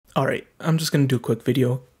All right, I'm just going to do a quick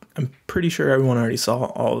video. I'm pretty sure everyone already saw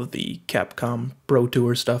all of the Capcom Pro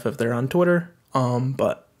Tour stuff if they're on Twitter,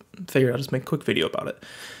 but figured I'll just make a quick video about it.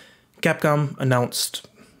 Capcom announced,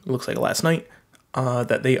 looks like last night,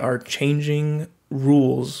 that they are changing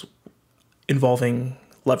rules involving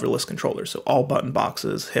leverless controllers, so all button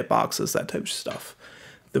boxes, hitboxes, that type of stuff.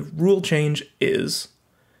 The rule change is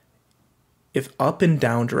if up and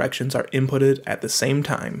down directions are inputted at the same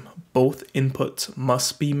time, both inputs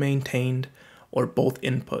must be maintained or both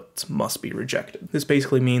inputs must be rejected. This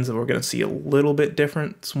basically means that we're going to see a little bit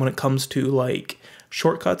difference when it comes to like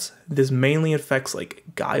shortcuts. This mainly affects like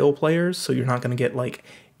Guile players, so you're not going to get like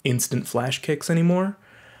instant flash kicks anymore.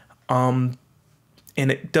 And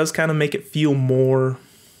it does kind of make it feel more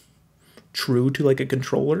true to like a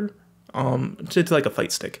controller, to like a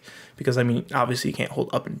fight stick, because I mean obviously you can't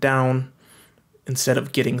hold up and down. Instead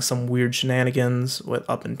of getting some weird shenanigans with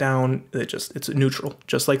up and down, it's neutral,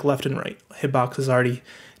 just like left and right. Hitboxes already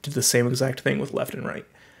did the same exact thing with left and right.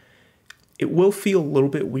 It will feel a little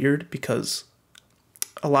bit weird because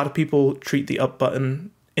a lot of people treat the up button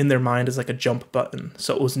in their mind as like a jump button.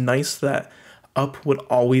 So it was nice that up would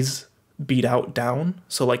always beat out down.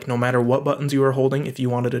 So like no matter what buttons you were holding, if you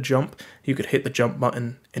wanted to jump, you could hit the jump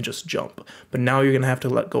button and just jump. But now you're going to have to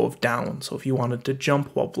let go of down. So if you wanted to jump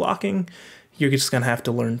while blocking, you're just going to have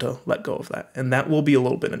to learn to let go of that. And that will be a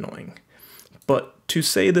little bit annoying. But to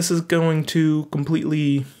say this is going to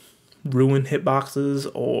completely ruin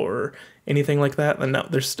hitboxes or anything like that, then no,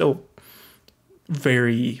 they're still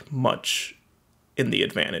very much in the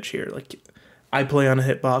advantage here. Like, I play on a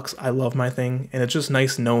hitbox, I love my thing, and it's just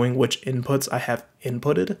nice knowing which inputs I have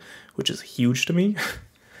inputted, which is huge to me.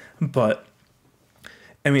 But,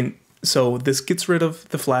 I mean, so this gets rid of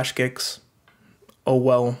the flash kicks. Oh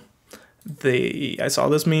well. I saw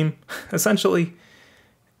this meme, essentially,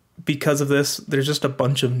 because of this, there's just a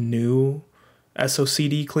bunch of new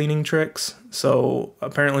SOCD cleaning tricks. So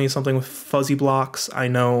apparently something with fuzzy blocks. I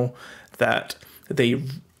know that they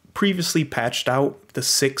previously patched out the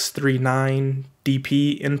 639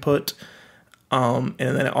 DP input, and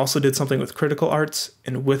then it also did something with critical arts,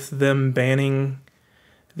 and with them banning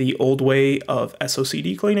the old way of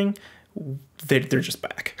SOCD cleaning, they're just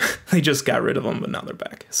back. They just got rid of them, but now they're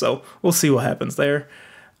back. So we'll see what happens there.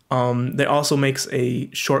 It also makes a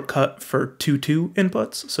shortcut for 2-2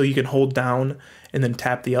 inputs, so you can hold down and then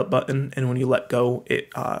tap the up button, and when you let go, it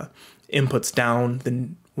inputs down.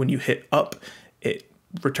 Then when you hit up, it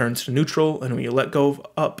returns to neutral, and when you let go of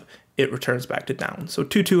up, it returns back to down. So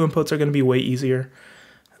 2-2 inputs are going to be way easier.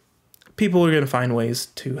 People are going to find ways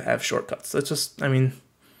to have shortcuts. That's just, I mean,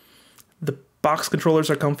 the box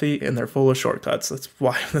controllers are comfy and they're full of shortcuts. That's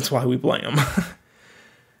why we play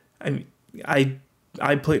them.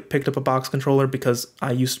 I picked up a box controller because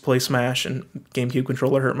I used to play Smash and GameCube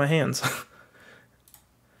controller hurt my hands.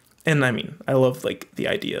 And I mean, I love like the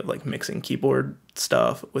idea of like mixing keyboard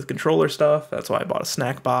stuff with controller stuff. That's why I bought a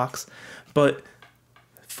snack box. But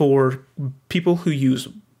for people who use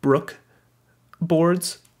Brook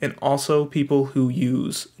boards and also people who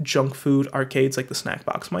use junk food arcades like the Snack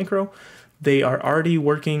Box Micro, they are already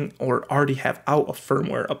working or already have out a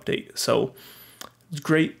firmware update. So it's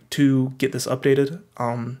great to get this updated.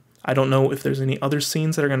 I don't know if there's any other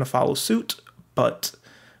scenes that are going to follow suit, but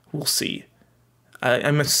we'll see.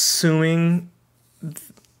 I'm assuming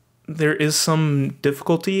there is some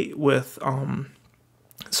difficulty with,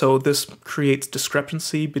 so this creates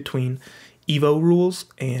discrepancy between Evo rules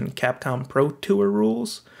and Capcom Pro Tour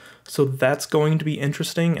rules. So that's going to be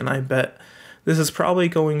interesting, and I bet this is probably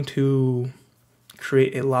going to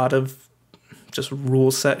create a lot of just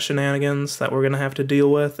rule set shenanigans that we're going to have to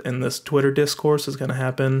deal with, and this Twitter discourse is going to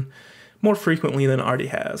happen more frequently than it already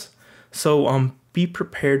has. So be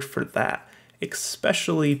prepared for that,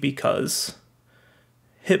 especially because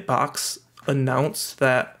Hitbox announced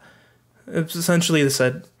that, it's essentially they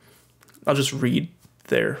said, I'll just read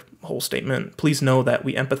their whole statement. Please know that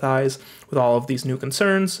we empathize with all of these new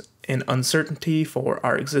concerns and uncertainty for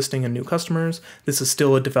our existing and new customers. This is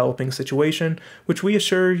still a developing situation, which we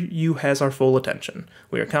assure you has our full attention.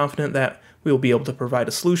 We are confident that we will be able to provide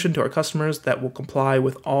a solution to our customers that will comply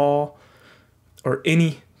with all or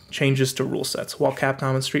any changes to rule sets. While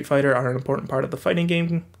Capcom and Street Fighter are an important part of the fighting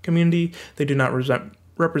game community, they do not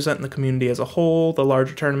represent the community as a whole. The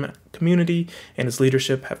larger tournament community and its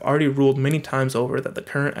leadership have already ruled many times over that the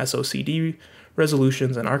current SOCD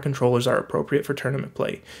resolutions and our controllers are appropriate for tournament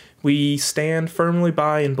play. We stand firmly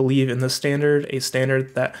by and believe in this standard, a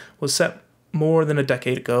standard that was set more than a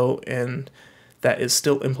decade ago and that is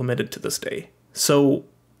still implemented to this day. So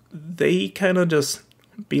they kind of just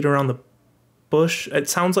beat around the bush. It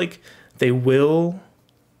sounds like they will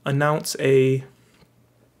announce a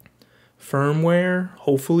firmware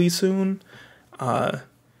hopefully soon,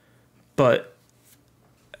 but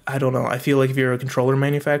I don't know. I feel like if you're a controller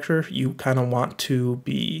manufacturer, you kind of want to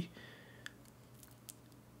be,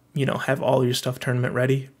 have all your stuff tournament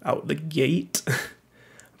ready out the gate.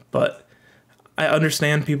 But I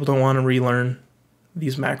understand people don't want to relearn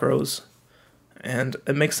these macros, and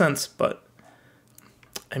it makes sense. But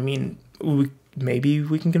I mean, maybe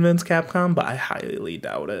we can convince Capcom, but I highly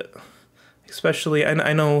doubt it. Especially,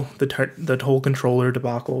 I know the whole controller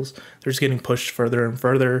debacles, they're just getting pushed further and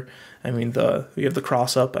further. I mean, we have the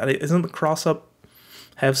cross-up. Isn't the cross-up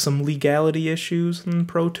have some legality issues in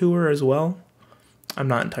Pro Tour as well? I'm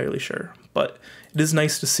not entirely sure. But it is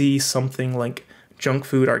nice to see something like Junk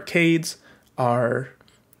Food Arcades they're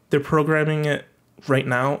programming it right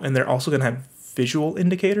now, and they're also going to have visual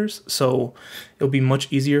indicators, so it'll be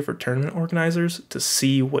much easier for tournament organizers to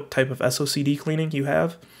see what type of SOCD cleaning you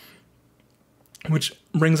have. Which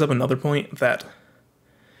brings up another point that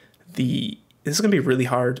this is going to be really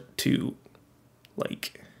hard to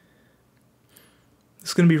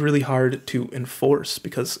enforce,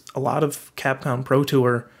 because a lot of Capcom Pro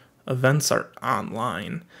Tour events are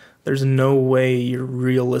online. There's no way you're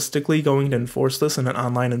realistically going to enforce this in an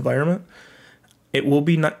online environment.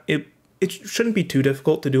 It shouldn't be too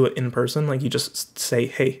difficult to do it in person. Like, you just say,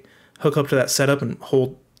 hey, hook up to that setup and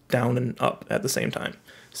hold down and up at the same time.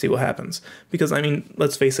 See what happens. Because, I mean,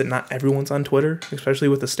 let's face it, not everyone's on Twitter, especially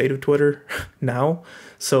with the state of Twitter now.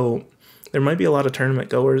 So there might be a lot of tournament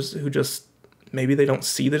goers who just, maybe they don't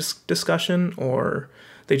see this discussion, or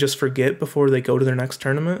they just forget before they go to their next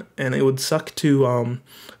tournament. And it would suck to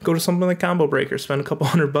go to something like Combo Breaker, spend a couple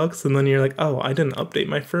 $100, and then you're like, oh, I didn't update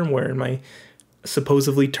my firmware in my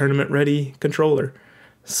supposedly tournament-ready controller.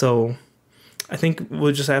 So I think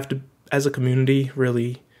we'll just have to, as a community,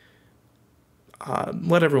 really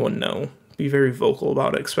let everyone know. Be very vocal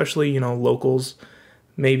about it, especially, locals.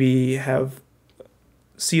 Maybe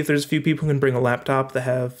see if there's a few people who can bring a laptop that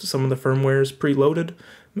have some of the firmwares preloaded,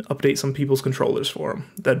 update some people's controllers for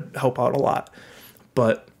them. That'd help out a lot.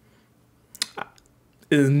 But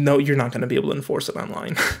no, you're not going to be able to enforce it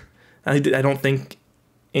online. I don't think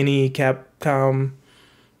any Capcom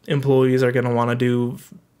employees are going to want to do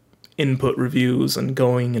input reviews and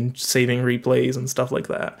going and saving replays and stuff like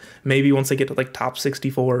that. Maybe once they get to like top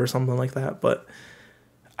 64 or something like that, but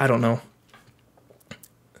I don't know.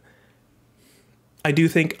 I do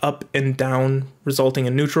think up and down resulting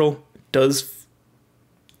in neutral does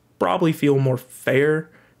probably feel more fair,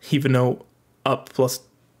 even though up plus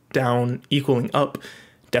down equaling up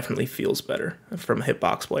definitely feels better from a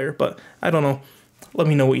hitbox player. But I don't know. Let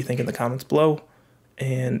me know what you think in the comments below.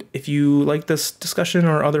 And if you like this discussion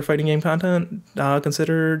or other fighting game content,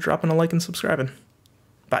 consider dropping a like and subscribing.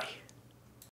 Bye.